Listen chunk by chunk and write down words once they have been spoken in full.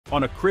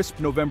On a crisp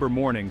November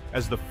morning,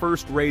 as the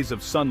first rays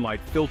of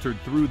sunlight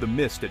filtered through the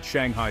mist at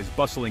Shanghai's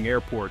bustling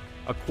airport,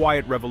 a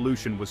quiet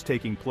revolution was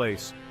taking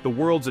place. The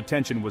world's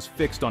attention was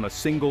fixed on a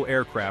single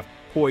aircraft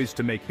poised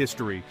to make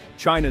history,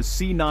 China's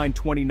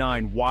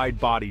C929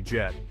 wide-body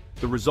jet.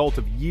 The result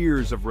of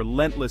years of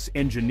relentless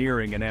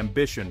engineering and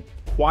ambition,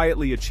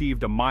 quietly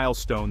achieved a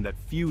milestone that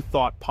few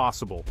thought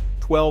possible: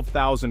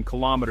 12,000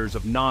 kilometers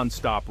of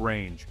non-stop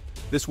range.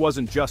 This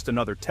wasn't just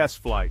another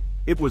test flight.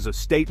 It was a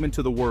statement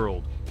to the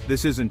world.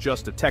 This isn't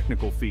just a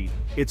technical feat,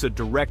 it's a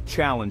direct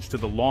challenge to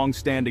the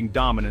long-standing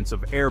dominance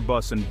of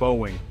Airbus and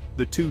Boeing,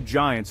 the two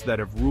giants that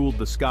have ruled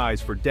the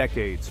skies for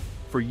decades.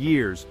 For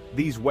years,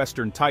 these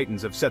Western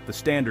titans have set the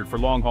standard for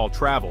long-haul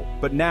travel,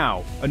 but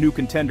now, a new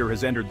contender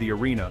has entered the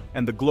arena,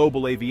 and the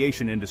global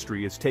aviation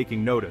industry is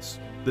taking notice.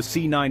 The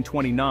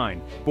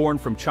C929, born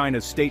from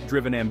China's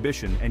state-driven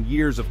ambition and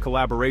years of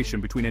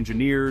collaboration between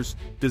engineers,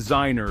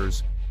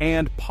 designers,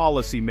 and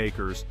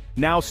policymakers,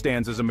 now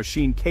stands as a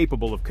machine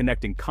capable of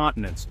connecting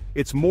continents.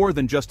 It's more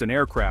than just an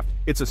aircraft,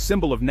 it's a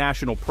symbol of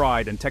national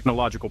pride and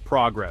technological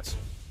progress.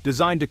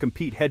 Designed to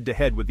compete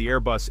head-to-head with the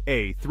Airbus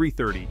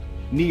A330,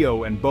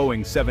 Neo and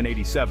Boeing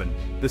 787,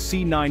 the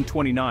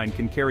C929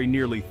 can carry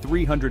nearly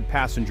 300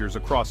 passengers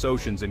across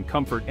oceans in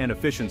comfort and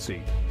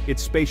efficiency.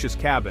 Its spacious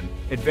cabin,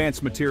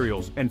 advanced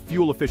materials, and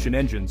fuel-efficient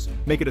engines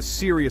make it a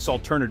serious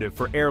alternative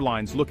for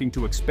airlines looking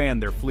to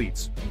expand their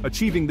fleets.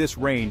 Achieving this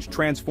range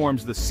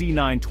transforms the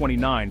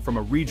C929 from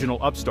a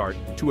regional upstart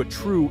to a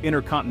true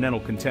intercontinental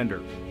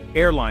contender.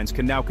 Airlines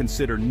can now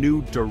consider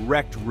new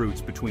direct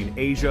routes between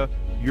Asia,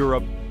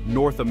 Europe,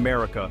 North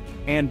America,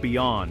 and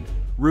beyond.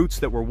 Routes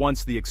that were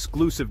once the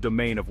exclusive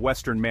domain of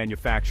Western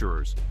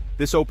manufacturers.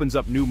 This opens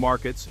up new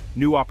markets,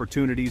 new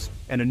opportunities,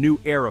 and a new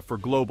era for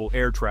global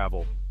air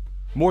travel.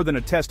 More than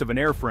a test of an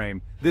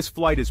airframe, this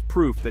flight is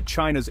proof that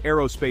China's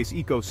aerospace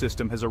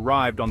ecosystem has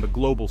arrived on the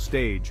global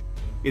stage.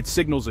 It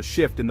signals a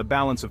shift in the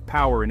balance of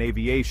power in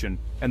aviation,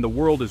 and the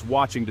world is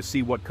watching to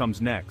see what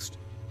comes next.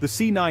 The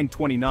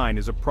C929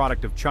 is a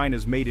product of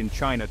China's Made in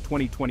China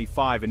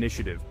 2025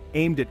 initiative,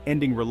 aimed at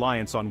ending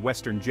reliance on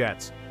Western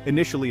jets.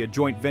 Initially a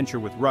joint venture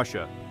with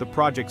Russia, the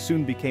project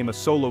soon became a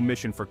solo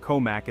mission for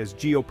COMAC as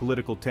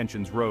geopolitical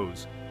tensions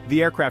rose.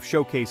 The aircraft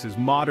showcases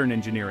modern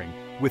engineering,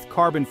 with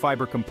carbon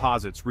fiber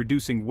composites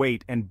reducing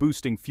weight and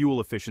boosting fuel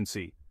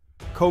efficiency.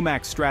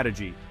 COMAC's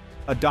strategy: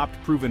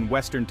 adopt proven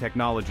Western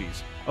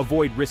technologies,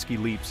 avoid risky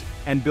leaps,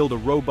 and build a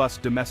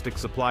robust domestic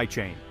supply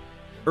chain.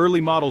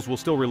 Early models will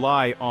still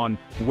rely on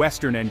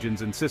Western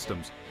engines and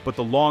systems, but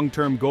the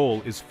long-term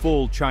goal is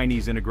full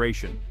Chinese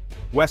integration.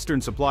 Western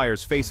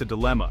suppliers face a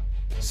dilemma: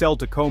 sell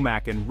to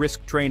COMAC and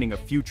risk training a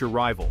future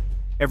rival.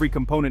 Every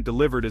component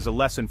delivered is a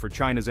lesson for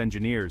China's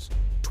engineers.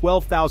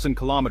 12,000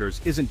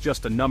 kilometers isn't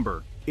just a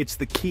number, it's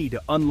the key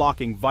to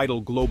unlocking vital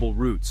global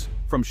routes.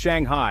 From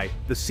Shanghai,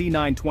 the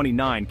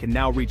C929 can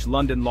now reach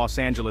London, Los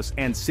Angeles,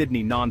 and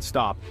Sydney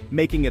non-stop,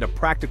 making it a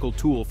practical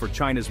tool for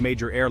China's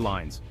major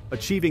airlines.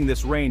 Achieving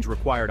this range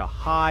required a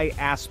high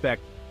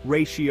aspect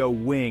ratio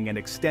wing and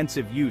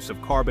extensive use of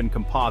carbon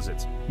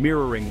composites,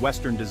 mirroring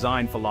Western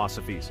design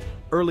philosophies.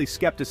 Early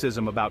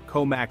skepticism about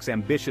COMAC's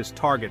ambitious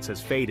targets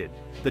has faded.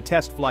 The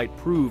test flight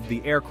proved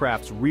the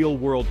aircraft's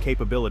real-world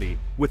capability,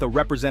 with a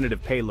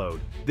representative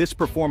payload. This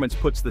performance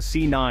puts the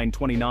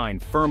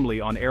C929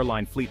 firmly on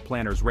airline fleet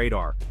planners'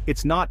 radar.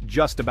 It's not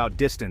just about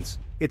distance,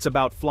 it's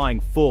about flying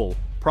full,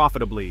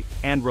 profitably,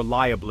 and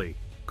reliably.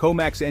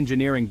 COMAC's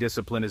engineering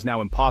discipline is now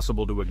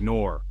impossible to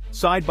ignore.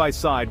 Side by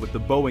side with the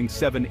Boeing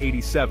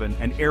 787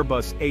 and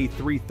Airbus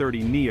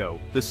A330 Neo,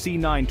 the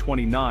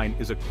C929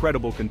 is a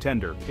credible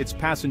contender. Its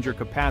passenger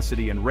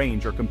capacity and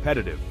range are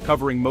competitive,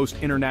 covering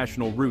most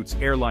international routes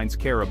airlines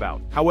care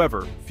about.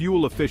 However,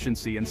 fuel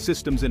efficiency and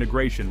systems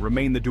integration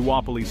remain the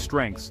duopoly's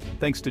strengths,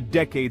 thanks to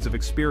decades of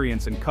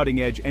experience and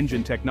cutting-edge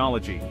engine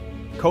technology.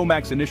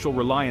 COMAC's initial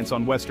reliance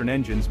on Western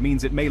engines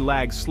means it may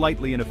lag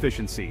slightly in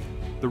efficiency.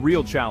 The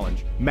real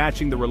challenge: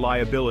 matching the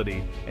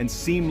reliability and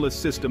seamless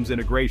systems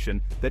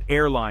integration that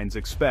airlines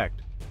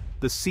expect.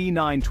 The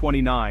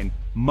C929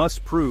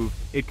 must prove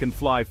it can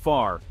fly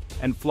far,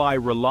 and fly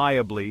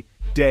reliably,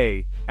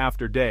 day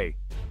after day.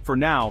 For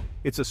now,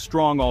 it's a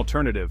strong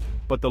alternative,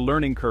 but the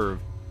learning curve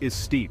is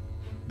steep.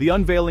 The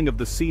unveiling of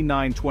the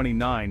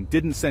C929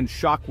 didn't send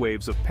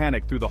shockwaves of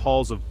panic through the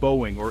halls of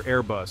Boeing or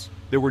Airbus.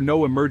 There were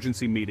no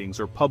emergency meetings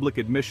or public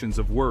admissions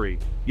of worry,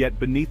 yet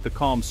beneath the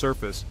calm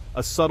surface,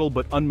 a subtle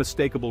but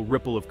unmistakable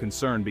ripple of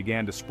concern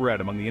began to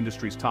spread among the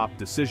industry's top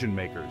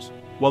decision-makers.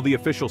 While the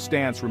official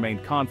stance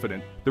remained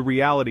confident, the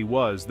reality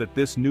was that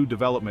this new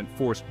development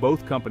forced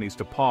both companies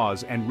to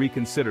pause and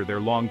reconsider their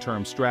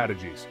long-term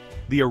strategies.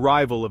 The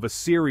arrival of a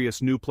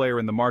serious new player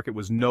in the market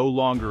was no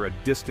longer a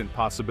distant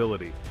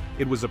possibility.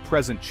 It was a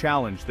present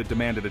challenge that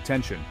demanded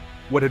attention.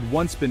 What had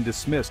once been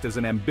dismissed as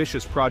an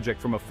ambitious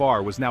project from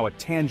afar was now a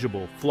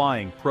tangible,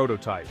 flying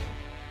prototype.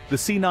 The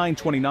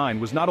C929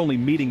 was not only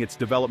meeting its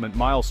development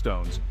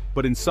milestones,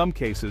 but in some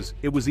cases,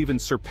 it was even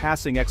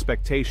surpassing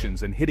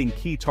expectations and hitting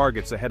key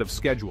targets ahead of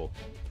schedule.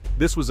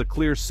 This was a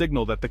clear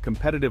signal that the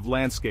competitive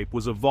landscape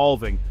was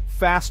evolving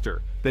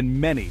faster than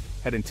many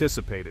had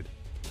anticipated.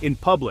 In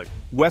public,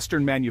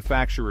 Western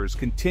manufacturers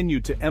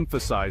continued to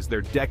emphasize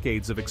their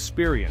decades of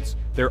experience,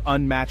 their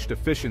unmatched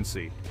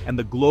efficiency, and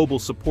the global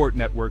support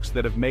networks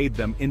that have made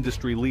them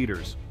industry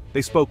leaders.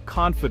 They spoke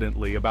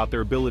confidently about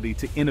their ability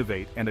to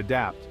innovate and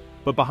adapt.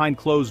 But behind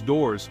closed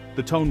doors,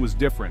 the tone was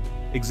different.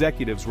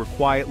 Executives were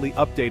quietly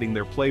updating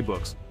their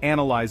playbooks,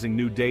 analyzing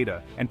new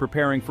data, and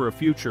preparing for a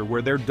future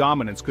where their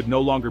dominance could no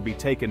longer be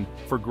taken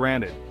for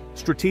granted.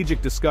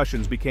 Strategic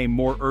discussions became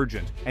more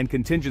urgent, and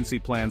contingency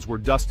plans were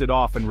dusted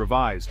off and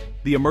revised.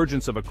 The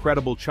emergence of a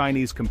credible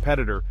Chinese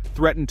competitor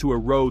threatened to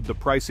erode the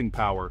pricing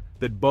power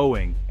that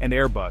Boeing and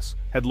Airbus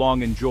had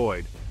long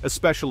enjoyed,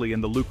 especially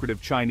in the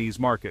lucrative Chinese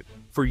market.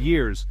 For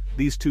years,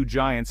 these two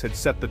giants had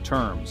set the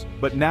terms,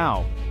 but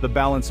now, the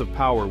balance of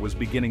power was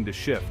beginning to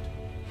shift.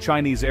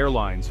 Chinese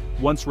airlines,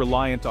 once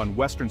reliant on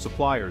Western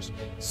suppliers,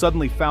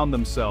 suddenly found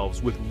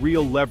themselves with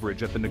real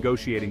leverage at the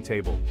negotiating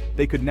table.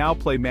 They could now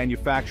play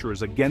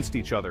manufacturers against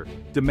each other,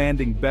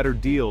 demanding better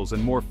deals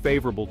and more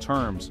favorable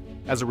terms.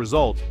 As a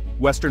result,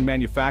 Western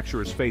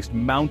manufacturers faced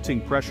mounting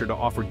pressure to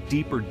offer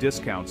deeper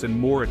discounts and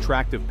more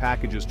attractive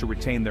packages to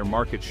retain their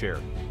market share.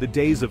 The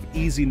days of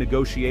easy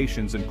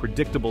negotiations and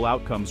predictable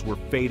outcomes were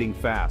fading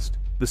fast.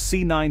 The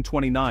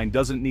C929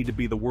 doesn't need to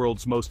be the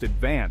world's most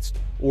advanced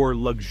or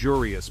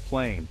luxurious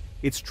plane.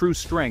 Its true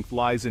strength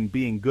lies in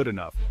being good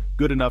enough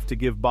to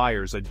give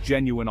buyers a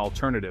genuine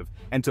alternative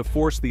and to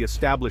force the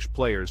established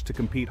players to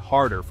compete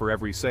harder for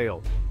every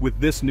sale. With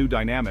this new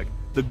dynamic,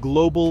 the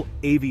global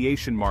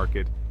aviation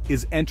market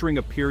is entering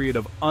a period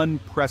of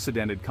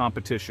unprecedented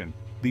competition.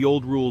 The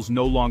old rules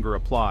no longer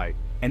apply,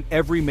 and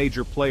every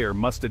major player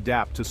must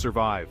adapt to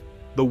survive.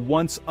 The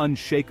once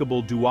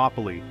unshakable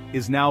duopoly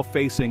is now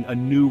facing a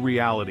new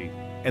reality,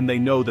 and they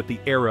know that the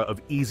era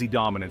of easy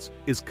dominance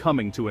is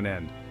coming to an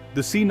end.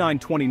 The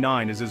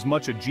C929 is as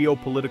much a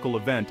geopolitical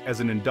event as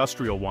an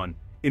industrial one.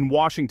 In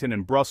Washington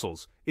and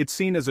Brussels, it's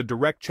seen as a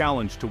direct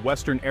challenge to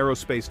Western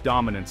aerospace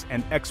dominance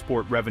and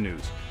export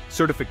revenues.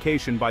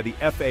 Certification by the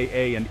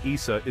FAA and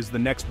ESA is the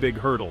next big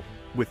hurdle.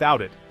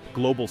 Without it,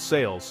 global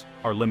sales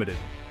are limited.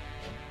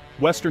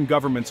 Western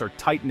governments are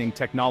tightening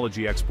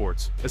technology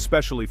exports,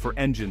 especially for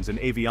engines and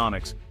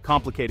avionics,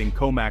 complicating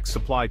COMAC's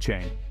supply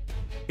chain.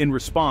 In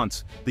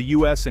response, the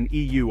US and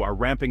EU are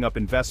ramping up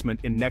investment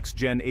in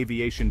next-gen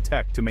aviation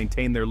tech to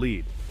maintain their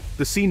lead.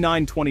 The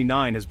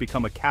C929 has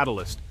become a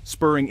catalyst,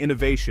 spurring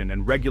innovation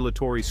and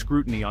regulatory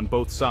scrutiny on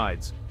both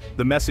sides.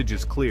 The message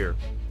is clear: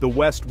 the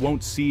West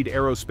won't cede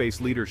aerospace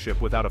leadership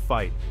without a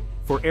fight.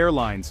 For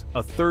airlines,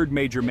 a third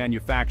major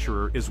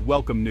manufacturer is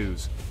welcome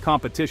news.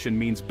 Competition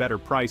means better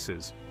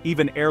prices.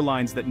 Even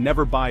airlines that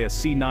never buy a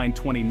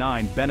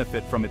C929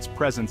 benefit from its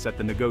presence at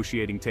the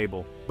negotiating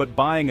table. But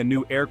buying a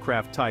new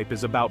aircraft type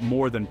is about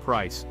more than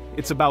price.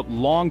 It's about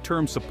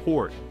long-term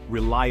support,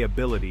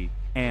 reliability,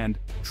 and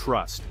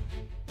trust.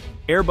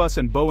 Airbus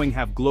and Boeing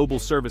have global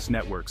service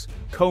networks.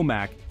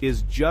 COMAC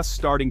is just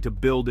starting to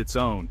build its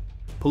own.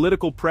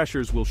 Political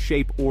pressures will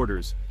shape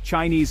orders.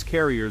 Chinese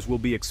carriers will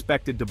be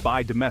expected to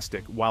buy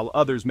domestic, while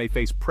others may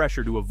face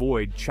pressure to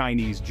avoid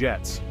Chinese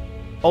jets.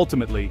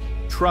 Ultimately,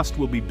 trust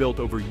will be built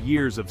over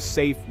years of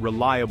safe,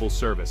 reliable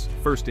service,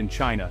 first in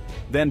China,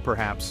 then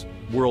perhaps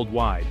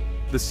worldwide.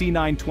 The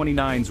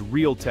C929's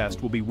real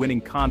test will be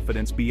winning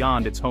confidence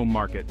beyond its home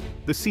market.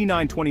 The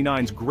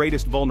C929's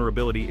greatest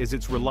vulnerability is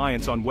its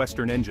reliance on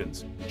Western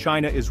engines.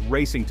 China is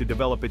racing to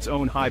develop its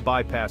own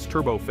high-bypass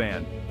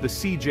turbofan, the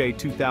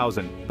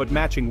CJ2000, but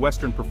matching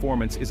Western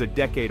performance is a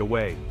decade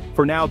away.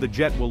 For now, the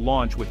jet will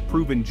launch with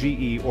proven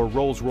GE or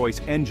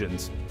Rolls-Royce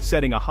engines,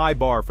 setting a high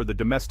bar for the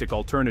domestic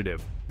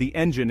alternative. The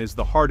engine is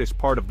the hardest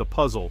part of the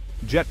puzzle.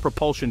 Jet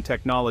propulsion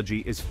technology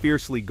is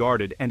fiercely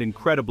guarded and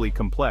incredibly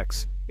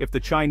complex. If the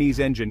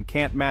Chinese engine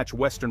can't match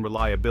Western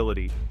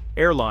reliability,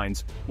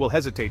 airlines will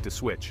hesitate to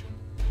switch.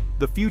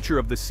 The future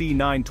of the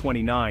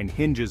C929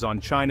 hinges on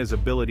China's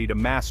ability to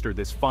master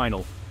this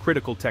final,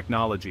 critical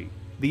technology.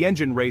 The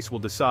engine race will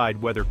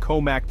decide whether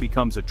COMAC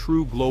becomes a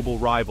true global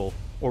rival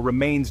or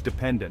remains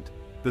dependent.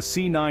 The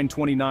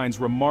C929's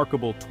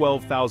remarkable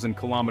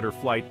 12,000-kilometer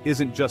flight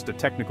isn't just a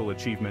technical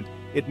achievement,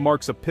 it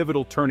marks a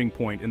pivotal turning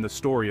point in the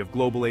story of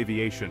global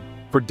aviation.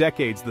 For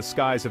decades, the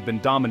skies have been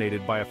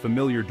dominated by a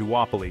familiar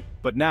duopoly,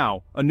 but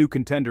now, a new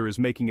contender is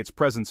making its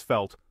presence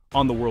felt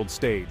on the world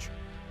stage.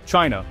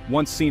 China,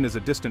 once seen as a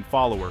distant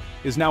follower,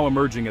 is now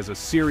emerging as a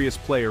serious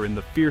player in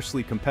the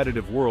fiercely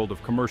competitive world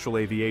of commercial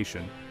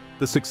aviation.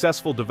 The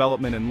successful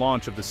development and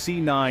launch of the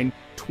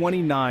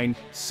C929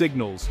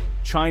 signals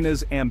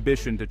China's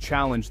ambition to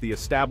challenge the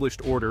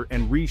established order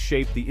and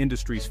reshape the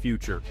industry's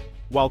future.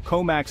 While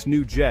COMAC's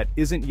new jet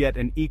isn't yet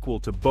an equal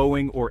to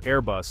Boeing or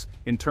Airbus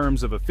in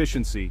terms of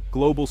efficiency,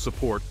 global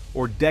support,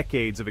 or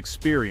decades of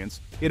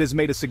experience, it has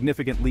made a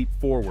significant leap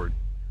forward.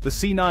 The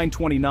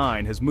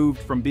C929 has moved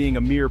from being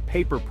a mere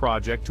paper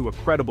project to a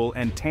credible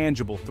and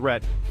tangible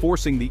threat,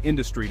 forcing the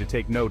industry to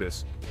take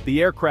notice.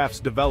 The aircraft's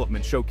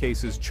development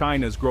showcases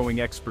China's growing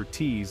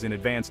expertise in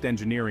advanced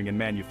engineering and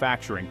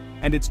manufacturing,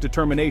 and its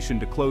determination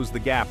to close the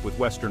gap with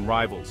Western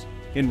rivals.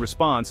 In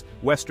response,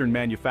 Western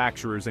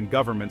manufacturers and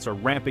governments are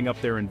ramping up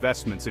their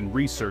investments in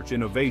research,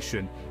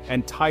 innovation,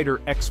 and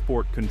tighter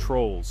export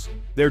controls.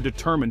 They're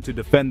determined to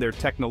defend their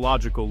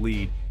technological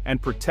lead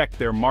and protect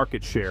their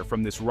market share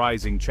from this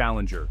rising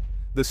challenger.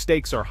 The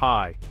stakes are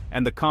high,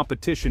 and the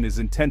competition is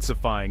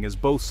intensifying as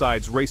both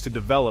sides race to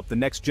develop the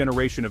next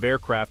generation of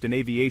aircraft and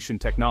aviation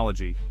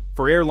technology.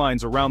 For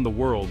airlines around the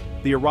world,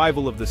 the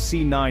arrival of the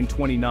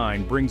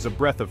C929 brings a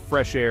breath of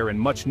fresh air and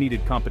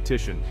much-needed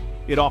competition.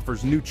 It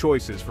offers new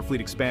choices for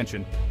fleet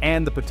expansion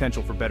and the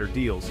potential for better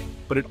deals,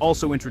 but it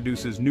also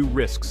introduces new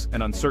risks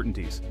and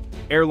uncertainties.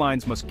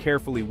 Airlines must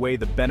carefully weigh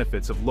the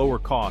benefits of lower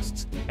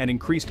costs and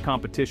increased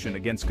competition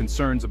against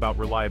concerns about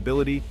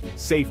reliability,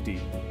 safety,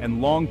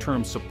 and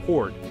long-term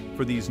support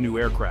for these new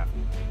aircraft.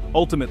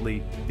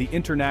 Ultimately, the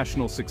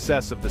international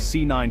success of the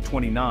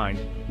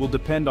C929 will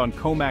depend on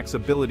COMAC's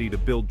ability to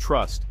build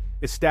trust,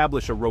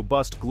 establish a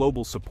robust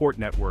global support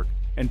network,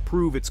 and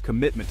prove its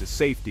commitment to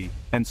safety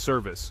and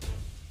service.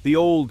 The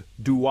old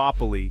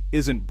duopoly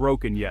isn't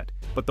broken yet,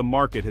 but the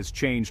market has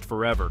changed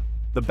forever.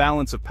 The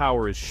balance of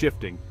power is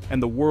shifting,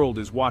 and the world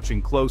is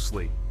watching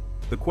closely.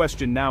 The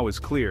question now is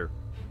clear.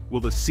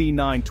 Will the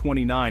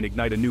C929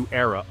 ignite a new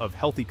era of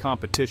healthy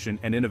competition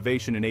and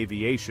innovation in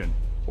aviation,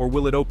 or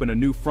will it open a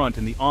new front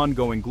in the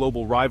ongoing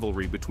global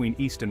rivalry between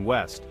East and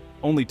West?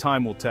 Only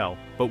time will tell,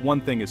 but one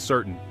thing is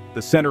certain.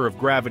 The center of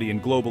gravity in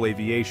global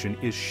aviation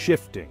is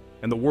shifting,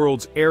 and the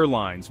world's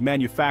airlines,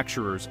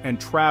 manufacturers, and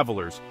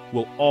travelers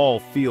will all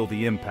feel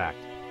the impact.